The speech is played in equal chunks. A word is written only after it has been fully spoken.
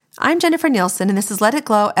I'm Jennifer Nielsen, and this is Let It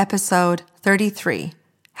Glow, episode 33,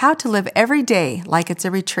 How to Live Every Day Like It's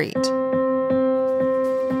a Retreat.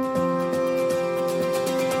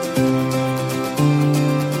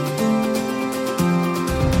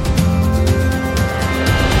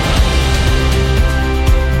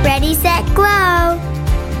 Ready, set, glow!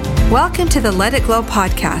 Welcome to the Let It Glow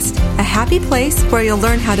podcast, a happy place where you'll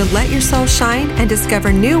learn how to let your soul shine and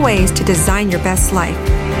discover new ways to design your best life.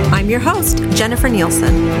 I'm your host, Jennifer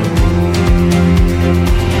Nielsen.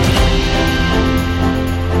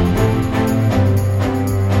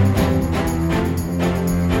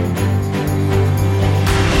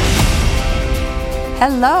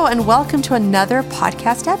 Hello, and welcome to another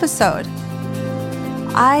podcast episode.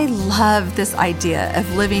 I love this idea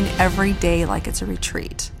of living every day like it's a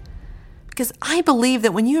retreat, because I believe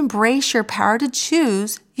that when you embrace your power to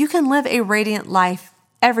choose, you can live a radiant life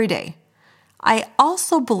every day. I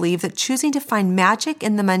also believe that choosing to find magic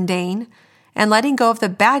in the mundane and letting go of the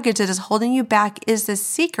baggage that is holding you back is the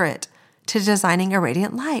secret to designing a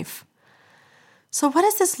radiant life. So what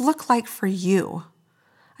does this look like for you?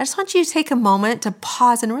 I just want you to take a moment to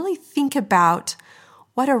pause and really think about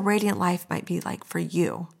what a radiant life might be like for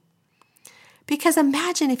you. Because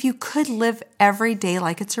imagine if you could live every day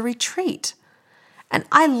like it's a retreat. And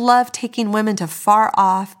I love taking women to far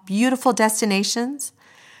off, beautiful destinations.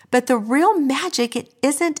 But the real magic, it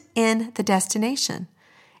isn't in the destination.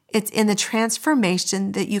 It's in the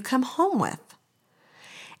transformation that you come home with.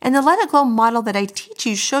 And the Let It Glow model that I teach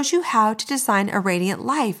you shows you how to design a radiant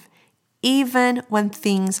life, even when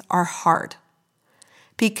things are hard.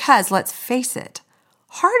 Because let's face it,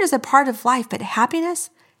 hard is a part of life, but happiness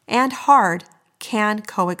and hard can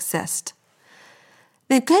coexist.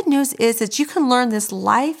 The good news is that you can learn this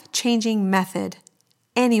life-changing method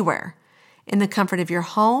anywhere. In the comfort of your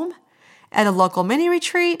home, at a local mini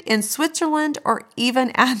retreat, in Switzerland, or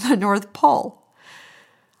even at the North Pole.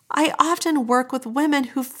 I often work with women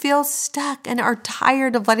who feel stuck and are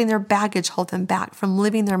tired of letting their baggage hold them back from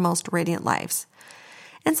living their most radiant lives.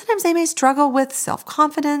 And sometimes they may struggle with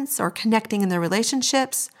self-confidence or connecting in their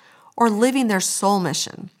relationships or living their soul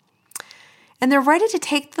mission. And they're ready to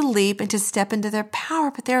take the leap and to step into their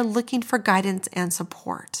power, but they're looking for guidance and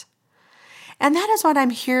support. And that is what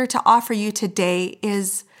I'm here to offer you today,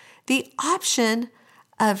 is the option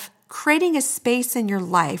of creating a space in your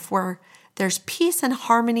life where there's peace and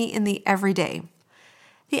harmony in the everyday.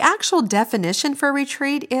 The actual definition for a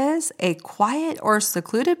retreat is a quiet or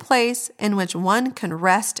secluded place in which one can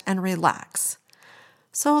rest and relax.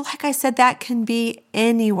 So like I said, that can be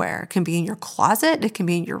anywhere. It can be in your closet, it can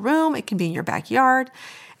be in your room, it can be in your backyard,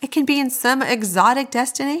 it can be in some exotic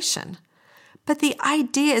destination. But the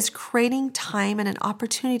idea is creating time and an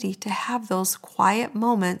opportunity to have those quiet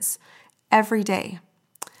moments every day.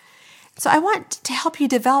 So I want to help you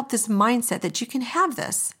develop this mindset that you can have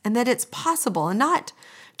this and that it's possible, and not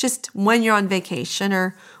just when you're on vacation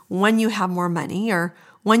or when you have more money or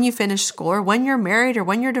when you finish school or when you're married or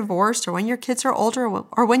when you're divorced or when your kids are older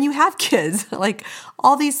or when you have kids. Like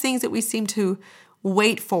all these things that we seem to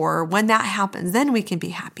wait for, when that happens, then we can be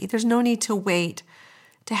happy. There's no need to wait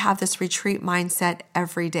to have this retreat mindset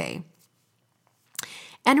every day.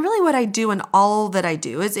 And really what I do in all that I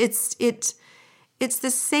do is it's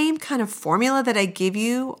the same kind of formula that I give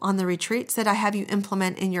you on the retreats that I have you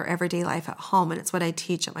implement in your everyday life at home. And it's what I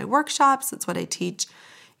teach at my workshops. It's what I teach,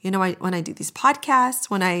 when I do these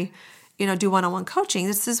podcasts, when I, do one-on-one coaching.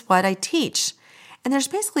 This is what I teach. And there's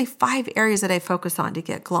basically 5 areas that I focus on to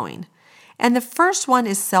get glowing. And the first one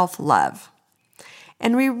is self-love.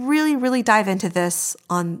 And we really, really dive into this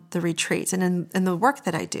on the retreats and in the work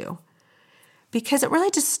that I do, because it really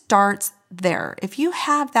just starts there. If you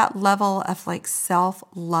have that level of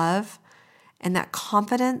self-love and that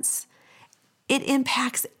confidence, it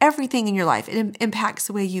impacts everything in your life. It impacts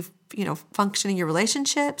the way you function in your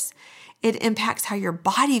relationships. It impacts how your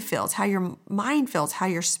body feels, how your mind feels, how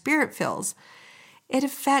your spirit feels. It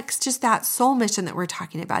affects just that soul mission that we're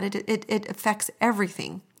talking about. It affects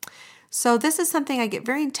everything. So this is something I get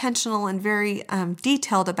very intentional and very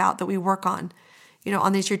detailed about, that we work on,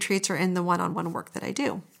 on these retreats or in the one-on-one work that I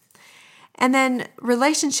do. And then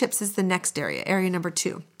relationships is the next area number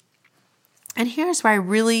 2. And here's where I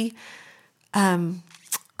really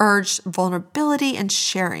urge vulnerability and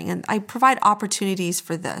sharing. And I provide opportunities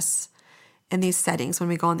for this in these settings when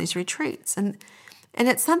we go on these retreats. And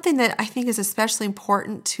it's something that I think is especially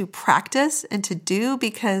important to practice and to do,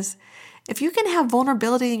 because if you can have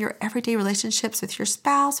vulnerability in your everyday relationships with your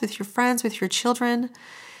spouse, with your friends, with your children,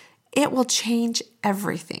 it will change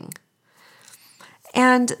everything.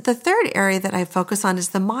 And the third area that I focus on is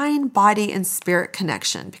the mind, body, and spirit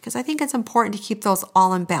connection, because I think it's important to keep those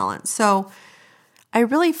all in balance. So I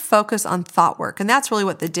really focus on thought work, and that's really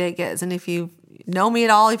what the dig is. And if you know me at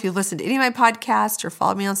all, if you've listened to any of my podcasts or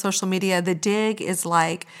followed me on social media, the dig is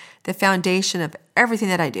like the foundation of everything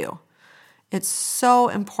that I do. It's so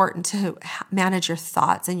important to manage your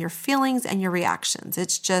thoughts and your feelings and your reactions.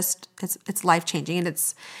 It's life-changing, and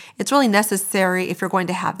it's really necessary if you're going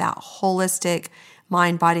to have that holistic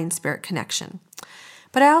mind, body, and spirit connection.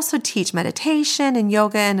 But I also teach meditation and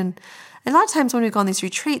yoga, and a lot of times when we go on these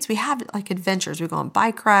retreats, we have like adventures. We go on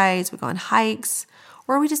bike rides, we go on hikes,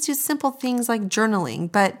 or we just do simple things like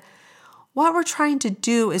journaling. But what we're trying to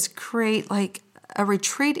do is create like a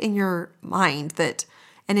retreat in your mind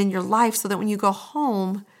and in your life, so that when you go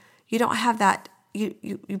home, you don't have that,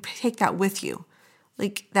 you take that with you.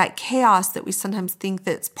 Like that chaos that we sometimes think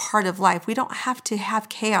that's part of life. We don't have to have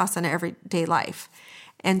chaos in our everyday life.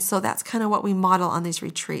 And so that's kind of what we model on these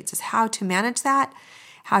retreats, is how to manage that,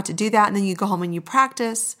 how to do that. And then you go home and you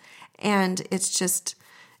practice. And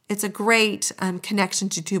it's a great connection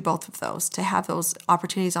to do both of those, to have those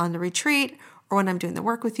opportunities on the retreat or when I'm doing the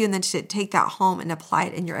work with you, and then to take that home and apply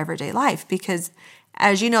it in your everyday life. Because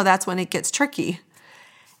as you know, that's when it gets tricky.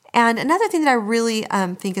 And another thing that I really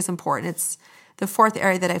think is important, it's the fourth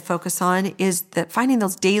area that I focus on, is that finding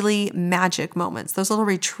those daily magic moments, those little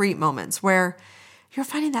retreat moments where you're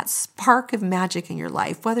finding that spark of magic in your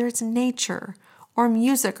life, whether it's nature or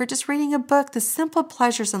music or just reading a book, the simple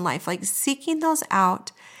pleasures in life, like seeking those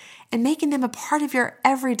out and making them a part of your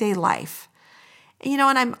everyday life. And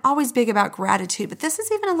I'm always big about gratitude, but this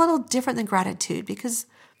is even a little different than gratitude, because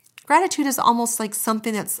gratitude is almost like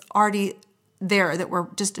something that's already there that we're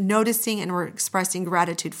just noticing and we're expressing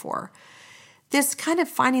gratitude for. This kind of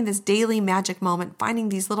finding this daily magic moment, finding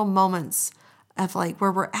these little moments of like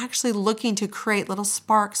where we're actually looking to create little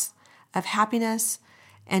sparks of happiness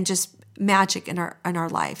and just magic in our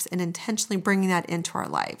lives, and intentionally bringing that into our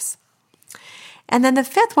lives. And then the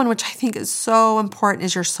fifth one, which I think is so important,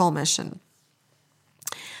 is your soul mission.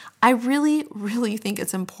 I really, really think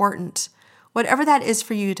it's important, whatever that is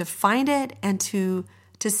for you, to find it and to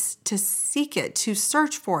seek it, to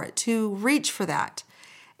search for it, to reach for that.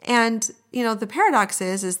 And, the paradox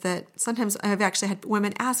is that sometimes I've actually had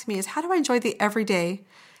women ask me, is how do I enjoy the everyday,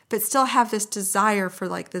 but still have this desire for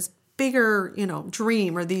like this bigger,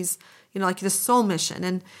 dream, or these, like this soul mission.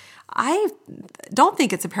 And I don't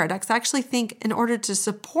think it's a paradox. I actually think in order to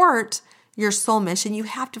support your soul mission, you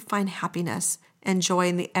have to find happiness and joy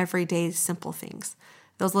in the everyday simple things,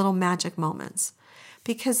 those little magic moments.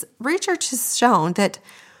 Because research has shown that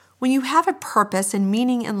when you have a purpose and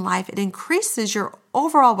meaning in life, it increases your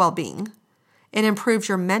overall well-being. It improves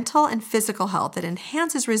your mental and physical health. It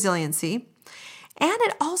enhances resiliency. And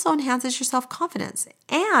it also enhances your self-confidence.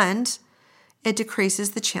 And it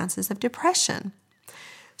decreases the chances of depression.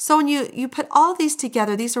 So when you put all these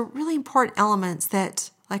together, these are really important elements that,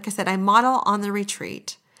 like I said, I model on the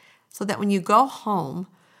retreat, so that when you go home,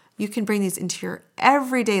 you can bring these into your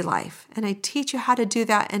everyday life. And I teach you how to do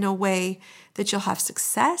that in a way that you'll have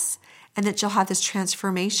success and that you'll have this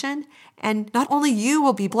transformation. And not only you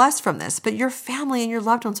will be blessed from this, but your family and your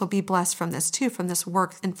loved ones will be blessed from this too, from this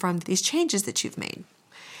work and from these changes that you've made.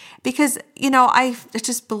 Because, I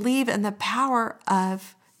just believe in the power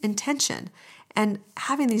of intention and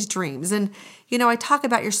having these dreams. And, I talk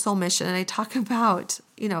about your soul mission, and I talk about,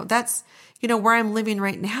 that's, where I'm living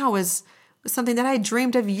right now is something that I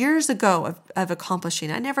dreamed of years ago of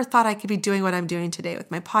accomplishing. I never thought I could be doing what I'm doing today with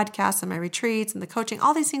my podcasts and my retreats and the coaching.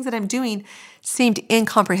 All these things that I'm doing seemed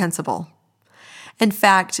incomprehensible. In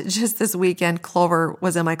fact, just this weekend, Clover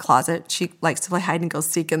was in my closet. She likes to play hide and go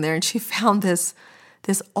seek in there, and she found this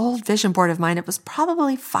old vision board of mine. It was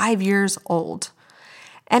probably 5 years old.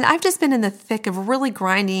 And I've just been in the thick of really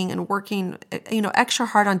grinding and working, extra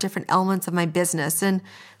hard on different elements of my business. And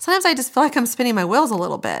sometimes I just feel like I'm spinning my wheels a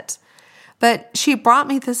little bit. But she brought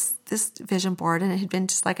me this vision board, and it had been,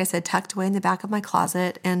 just like I said, tucked away in the back of my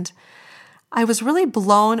closet. And I was really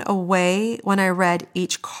blown away when I read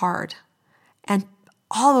each card. And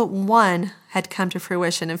all but one had come to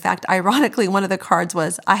fruition. In fact, ironically, one of the cards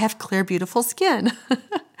was, "I have clear, beautiful skin."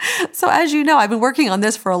 So as you know, I've been working on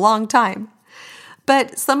this for a long time.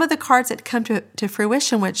 But some of the cards that come to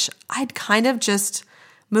fruition, which I'd kind of just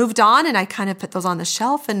moved on, and I kind of put those on the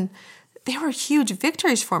shelf, and they were huge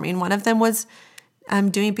victories for me. And one of them was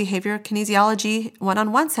doing behavioral kinesiology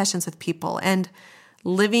one-on-one sessions with people, and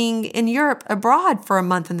living in Europe abroad for a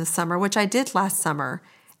month in the summer, which I did last summer.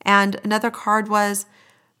 And another card was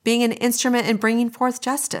being an instrument in bringing forth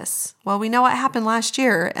justice. Well, we know what happened last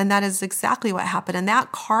year, and that is exactly what happened. And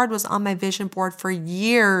that card was on my vision board for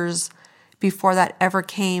years before that ever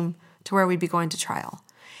came to where we'd be going to trial.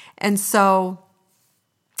 And so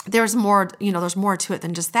there's more to it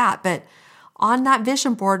than just that. But on that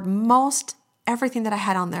vision board, most everything that I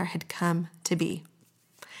had on there had come to be.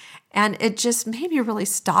 And it just made me really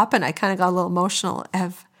stop, and I kind of got a little emotional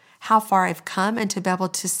of how far I've come and to be able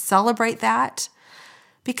to celebrate that.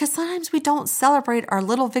 Because sometimes we don't celebrate our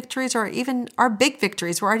little victories or even our big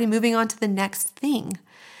victories. We're already moving on to the next thing.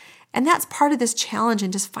 And that's part of this challenge,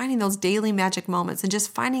 and just finding those daily magic moments and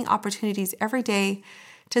just finding opportunities every day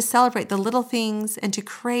to celebrate the little things and to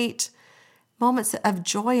create moments of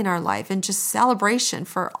joy in our life and just celebration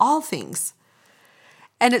for all things.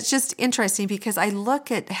 And it's just interesting because I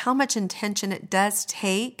look at how much intention it does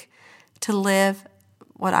take to live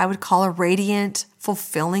what I would call a radiant,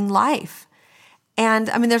 fulfilling life.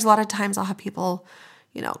 And I mean, there's a lot of times I'll have people,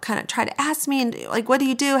 kind of try to ask me, and like, what do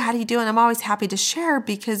you do? How do you do? And I'm always happy to share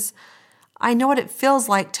because I know what it feels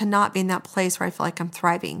like to not be in that place where I feel like I'm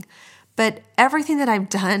thriving. But everything that I've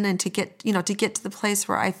done and to get to the place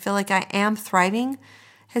where I feel like I am thriving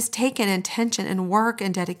has taken intention and work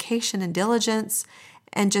and dedication and diligence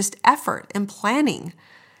and just effort and planning.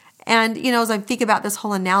 And, as I think about this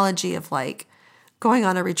whole analogy of like going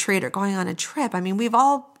on a retreat or going on a trip, I mean, we've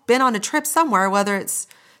all been on a trip somewhere, whether it's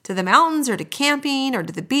to the mountains or to camping or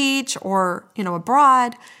to the beach or,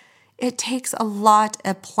 abroad. It takes a lot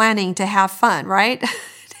of planning to have fun, right? It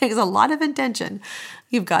takes a lot of intention.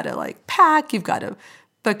 You've got to pack, you've got to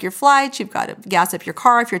book your flights, you've got to gas up your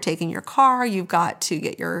car if you're taking your car, you've got to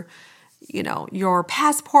get your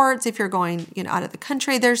passports if you're going, out of the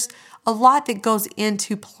country. There's a lot that goes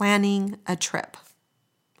into planning a trip.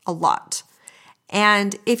 A lot.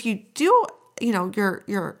 And if you do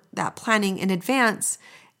your that planning in advance,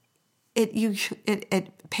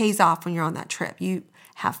 it pays off when you're on that trip. You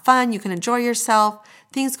have fun, you can enjoy yourself.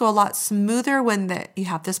 Things go a lot smoother when you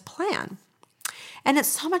have this plan. And it's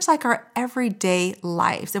so much like our everyday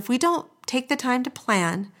lives. If we don't take the time to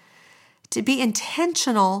plan, to be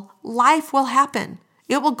intentional, life will happen.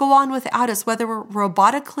 It will go on without us, whether we're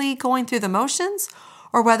robotically going through the motions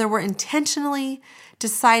or whether we're intentionally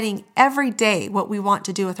deciding every day what we want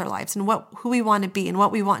to do with our lives and who we want to be and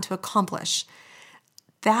what we want to accomplish.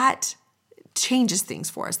 That changes things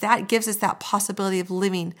for us. That gives us that possibility of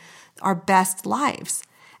living our best lives.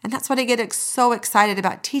 And that's what I get so excited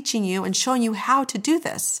about teaching you and showing you how to do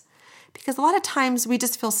this. Because a lot of times we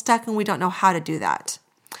just feel stuck and we don't know how to do that.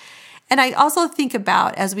 And I also think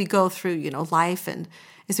about as we go through, life and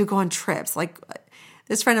as we go on trips, like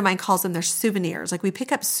this friend of mine calls them their souvenirs. Like we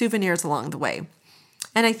pick up souvenirs along the way.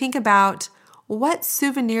 And I think about what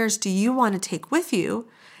souvenirs do you want to take with you?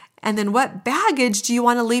 And then what baggage do you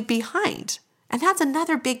want to leave behind? And that's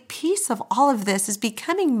another big piece of all of this is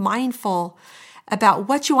becoming mindful about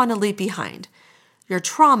what you want to leave behind. Your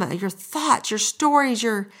trauma, your thoughts, your stories,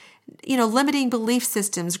 your limiting belief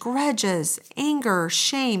systems, grudges, anger,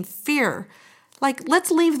 shame, fear.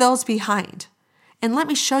 Let's leave those behind. And let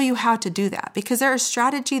me show you how to do that because there are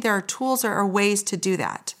strategy, there are tools, there are ways to do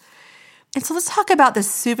that. And so let's talk about the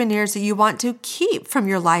souvenirs that you want to keep from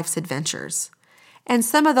your life's adventures. And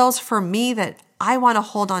some of those for me that I want to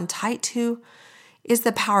hold on tight to is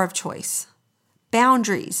the power of choice,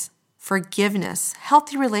 boundaries, forgiveness,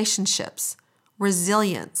 healthy relationships,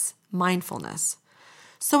 resilience, mindfulness.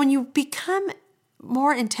 So when you become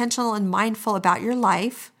more intentional and mindful about your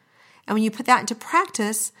life, and when you put that into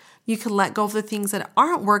practice, you can let go of the things that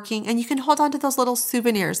aren't working and you can hold on to those little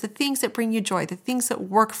souvenirs, the things that bring you joy, the things that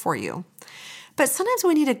work for you. But sometimes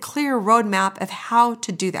we need a clear roadmap of how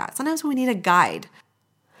to do that. Sometimes we need a guide.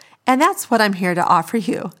 And that's what I'm here to offer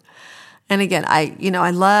you. And again, I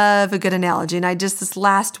love a good analogy. And this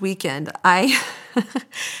last weekend, I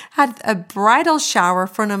had a bridal shower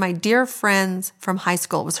for one of my dear friends from high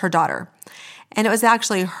school. It was her daughter. And it was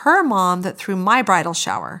actually her mom that threw my bridal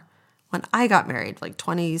shower when I got married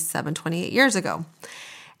 28 years ago.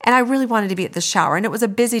 And I really wanted to be at the shower. And it was a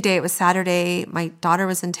busy day. It was Saturday. My daughter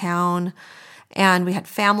was in town and we had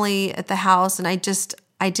family at the house. And I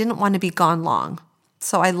didn't want to be gone long.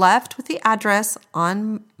 So I left with the address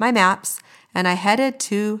on my maps and I headed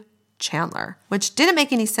to Chandler, which didn't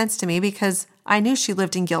make any sense to me because I knew she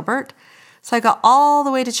lived in Gilbert. So I got all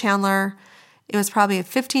the way to Chandler. It was probably a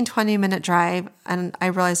 15, 20-minute drive, and I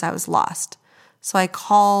realized I was lost. So I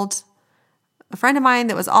called a friend of mine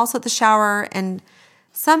that was also at the shower, and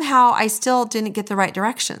somehow I still didn't get the right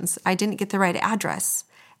directions. I didn't get the right address.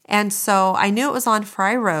 And so I knew it was on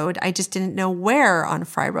Fry Road. I just didn't know where on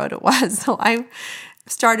Fry Road it was. So I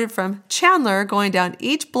started from Chandler going down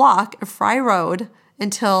each block of Fry Road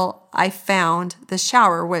until I found the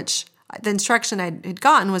shower, which the instruction I had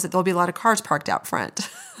gotten was that there'll be a lot of cars parked out front.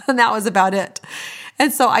 And that was about it.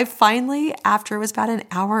 And so I finally, after it was about an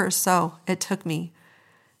hour or so, it took me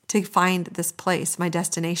to find this place, my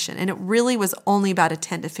destination. And it really was only about a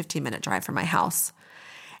 10 to 15 minute drive from my house.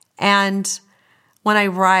 And when I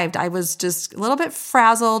arrived, I was just a little bit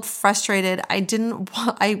frazzled, frustrated.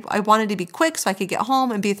 I wanted to be quick so I could get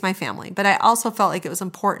home and be with my family. But I also felt like it was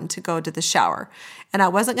important to go to the shower. And I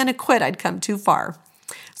wasn't going to quit. I'd come too far.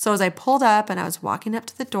 So as I pulled up and I was walking up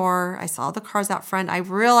to the door, I saw the cars out front. I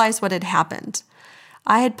realized what had happened.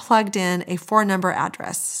 I had plugged in a 4-number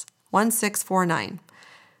address, 1649,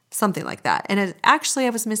 something like that. And I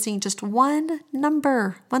was missing just one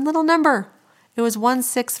little number. It was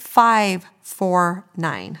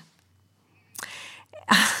 16549.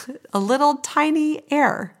 A little tiny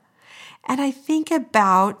error. And I think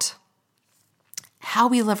about how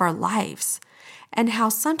we live our lives and how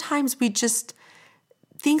sometimes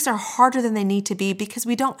things are harder than they need to be because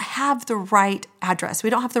we don't have the right address. We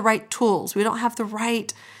don't have the right tools. We don't have the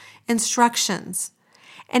right instructions.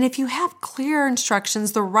 And if you have clear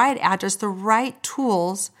instructions, the right address, the right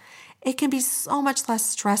tools, it can be so much less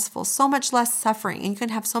stressful, so much less suffering, and you can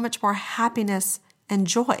have so much more happiness and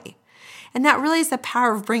joy. And that really is the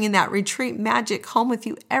power of bringing that retreat magic home with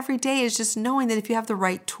you every day, is just knowing that if you have the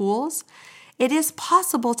right tools, it is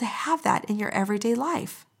possible to have that in your everyday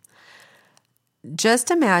life. Just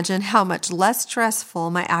imagine how much less stressful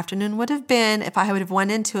my afternoon would have been if I would have went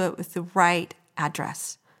into it with the right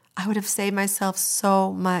address. I would have saved myself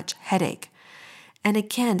so much headache. And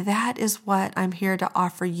again, that is what I'm here to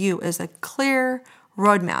offer you, is a clear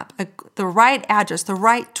roadmap, the right address, the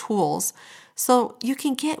right tools, so you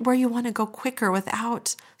can get where you want to go quicker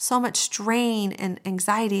without so much strain and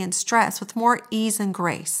anxiety and stress, with more ease and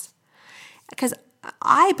grace. Because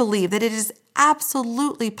I believe that it is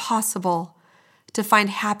absolutely possible to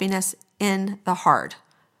find happiness in the hard.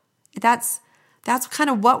 That's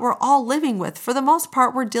kind of what we're all living with. For the most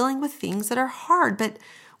part, we're dealing with things that are hard, but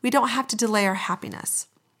we don't have to delay our happiness.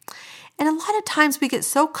 And a lot of times we get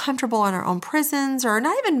so comfortable in our own prisons, or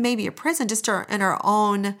not even maybe a prison, just in our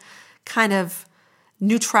own kind of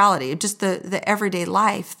neutrality, just the everyday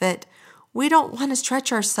life, that we don't want to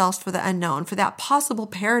stretch ourselves for the unknown, for that possible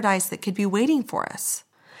paradise that could be waiting for us.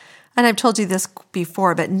 And I've told you this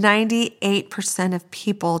before, but 98% of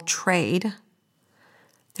people trade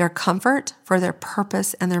their comfort for their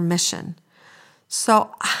purpose and their mission.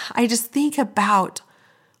 So I just think about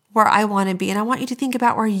where I want to be, and I want you to think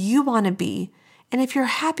about where you want to be. And if you're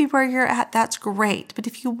happy where you're at, that's great. But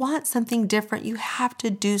if you want something different, you have to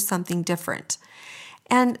do something different.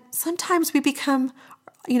 And sometimes we become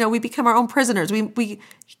our own prisoners. We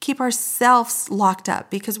keep ourselves locked up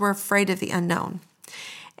because we're afraid of the unknown.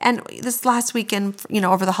 And this last weekend,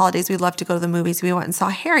 over the holidays, we loved to go to the movies. We went and saw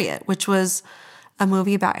Harriet, which was a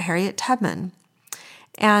movie about Harriet Tubman.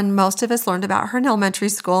 And most of us learned about her in elementary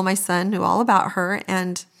school. My son knew all about her.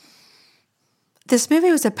 And this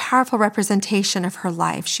movie was a powerful representation of her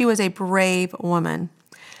life. She was a brave woman.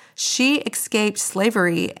 She escaped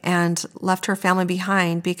slavery and left her family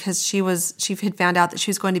behind because she had found out that she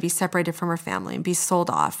was going to be separated from her family and be sold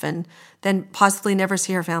off and then possibly never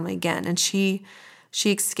see her family again. And she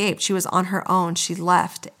escaped. She was on her own. She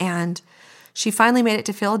left, and she finally made it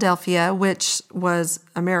to Philadelphia, which was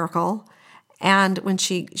a miracle. And when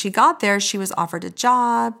she got there, she was offered a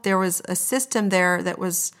job. There was a system there that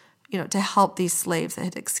was, to help these slaves that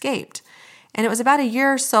had escaped. And it was about a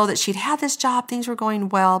year or so that she'd had this job. Things were going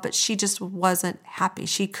well, but she just wasn't happy.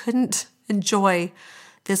 She couldn't enjoy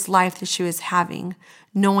this life that she was having,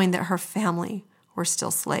 knowing that her family were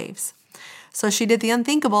still slaves. So she did the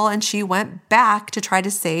unthinkable, and she went back to try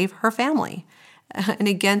to save her family, and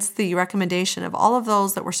against the recommendation of all of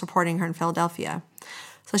those that were supporting her in Philadelphia.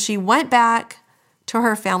 So she went back to where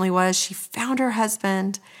her family was. She found her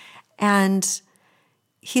husband, and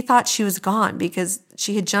he thought she was gone because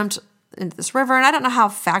she had jumped into this river. And I don't know how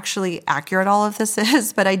factually accurate all of this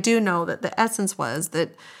is, but I do know that the essence was that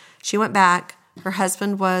she went back. Her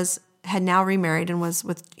husband had now remarried and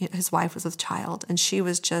his wife was with child, and she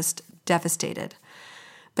was just devastated.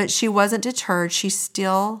 But she wasn't deterred. She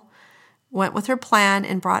still went with her plan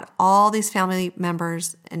and brought all these family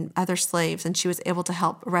members and other slaves, and she was able to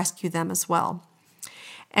help rescue them as well.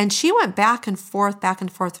 And she went back and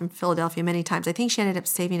forth from Philadelphia many times. I think she ended up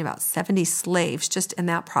saving about 70 slaves just in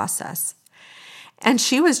that process. And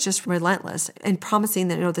she was just relentless in promising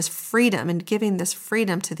that, this freedom and giving this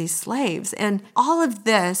freedom to these slaves. And all of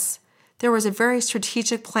this there was a very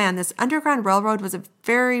strategic plan. This Underground Railroad was a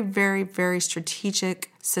very, very, very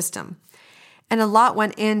strategic system. And a lot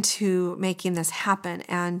went into making this happen.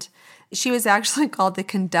 And she was actually called the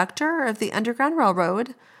conductor of the Underground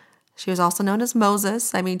Railroad. She was also known as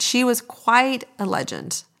Moses. I mean, she was quite a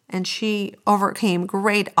legend. And she overcame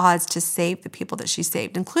great odds to save the people that she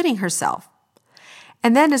saved, including herself.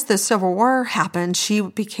 And then as the Civil War happened, she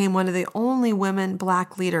became one of the only women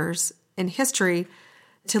Black leaders in history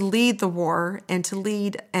to lead the war and to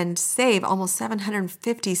lead and save almost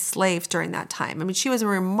 750 slaves during that time. I mean, she was a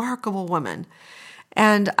remarkable woman.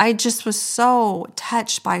 And I just was so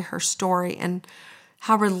touched by her story and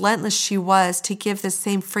how relentless she was to give the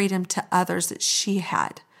same freedom to others that she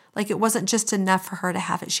had. Like, it wasn't just enough for her to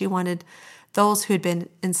have it. She wanted those who had been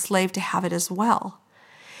enslaved to have it as well.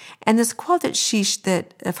 And this quote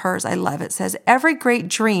that of hers, I love it, says, "Every great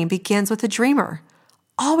dream begins with a dreamer.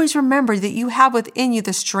 Always remember that you have within you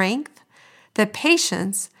the strength, the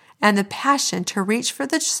patience, and the passion to reach for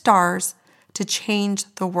the stars to change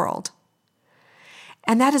the world."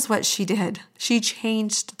 And that is what she did. She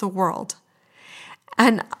changed the world.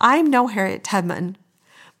 And I'm no Harriet Tubman,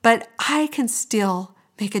 but I can still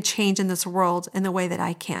make a change in this world in the way that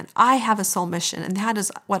I can. I have a soul mission, and that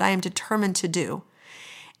is what I am determined to do.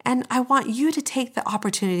 And I want you to take the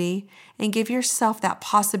opportunity and give yourself that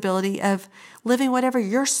possibility of living whatever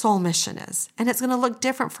your soul mission is. And it's going to look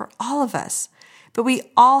different for all of us. But we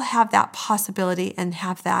all have that possibility and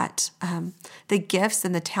have that the gifts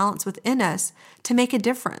and the talents within us to make a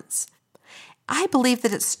difference. I believe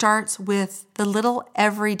that it starts with the little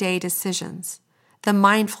everyday decisions, the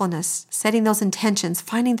mindfulness, setting those intentions,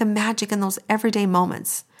 finding the magic in those everyday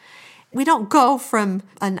moments. We don't go from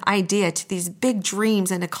an idea to these big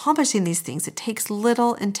dreams and accomplishing these things. It takes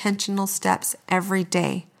little intentional steps every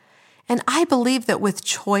day. And I believe that with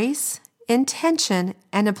choice, intention,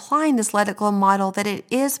 and applying this Let It Glow model, that it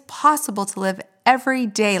is possible to live every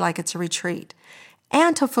day like it's a retreat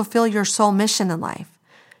and to fulfill your soul mission in life.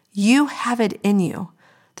 You have it in you.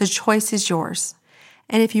 The choice is yours.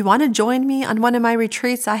 And if you want to join me on one of my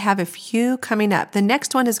retreats, I have a few coming up. The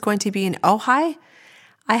next one is going to be in Ojai.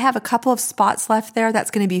 I have a couple of spots left there.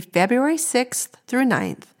 That's going to be February 6th through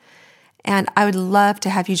 9th. And I would love to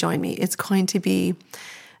have you join me. It's going to be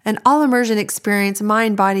an all-immersion experience,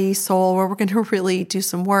 mind, body, soul, where we're going to really do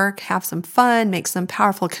some work, have some fun, make some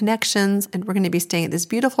powerful connections. And we're going to be staying at this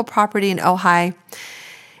beautiful property in Ojai.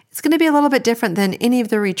 It's going to be a little bit different than any of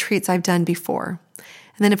the retreats I've done before.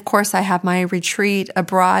 And then, of course, I have my retreat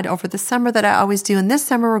abroad over the summer that I always do. And this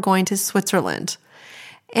summer, we're going to Switzerland.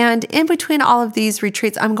 And in between all of these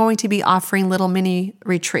retreats, I'm going to be offering little mini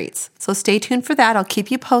retreats. So stay tuned for that. I'll keep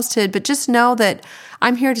you posted, but just know that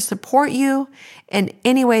I'm here to support you in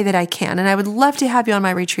any way that I can. And I would love to have you on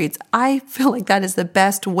my retreats. I feel like that is the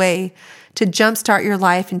best way to jumpstart your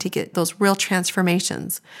life and to get those real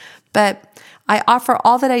transformations. But I offer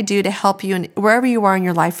all that I do to help you in wherever you are in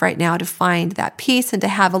your life right now to find that peace and to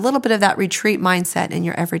have a little bit of that retreat mindset in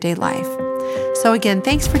your everyday life. So again,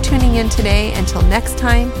 thanks for tuning in today. Until next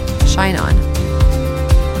time, shine on.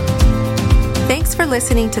 Thanks for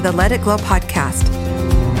listening to the Let It Glow podcast.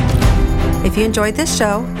 If you enjoyed this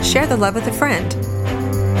show, share the love with a friend.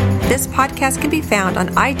 This podcast can be found on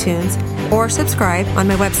iTunes or subscribe on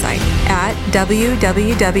my website at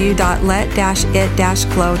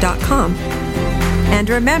www.let-it-glow.com. And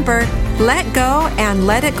remember, let go and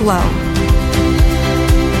let it glow.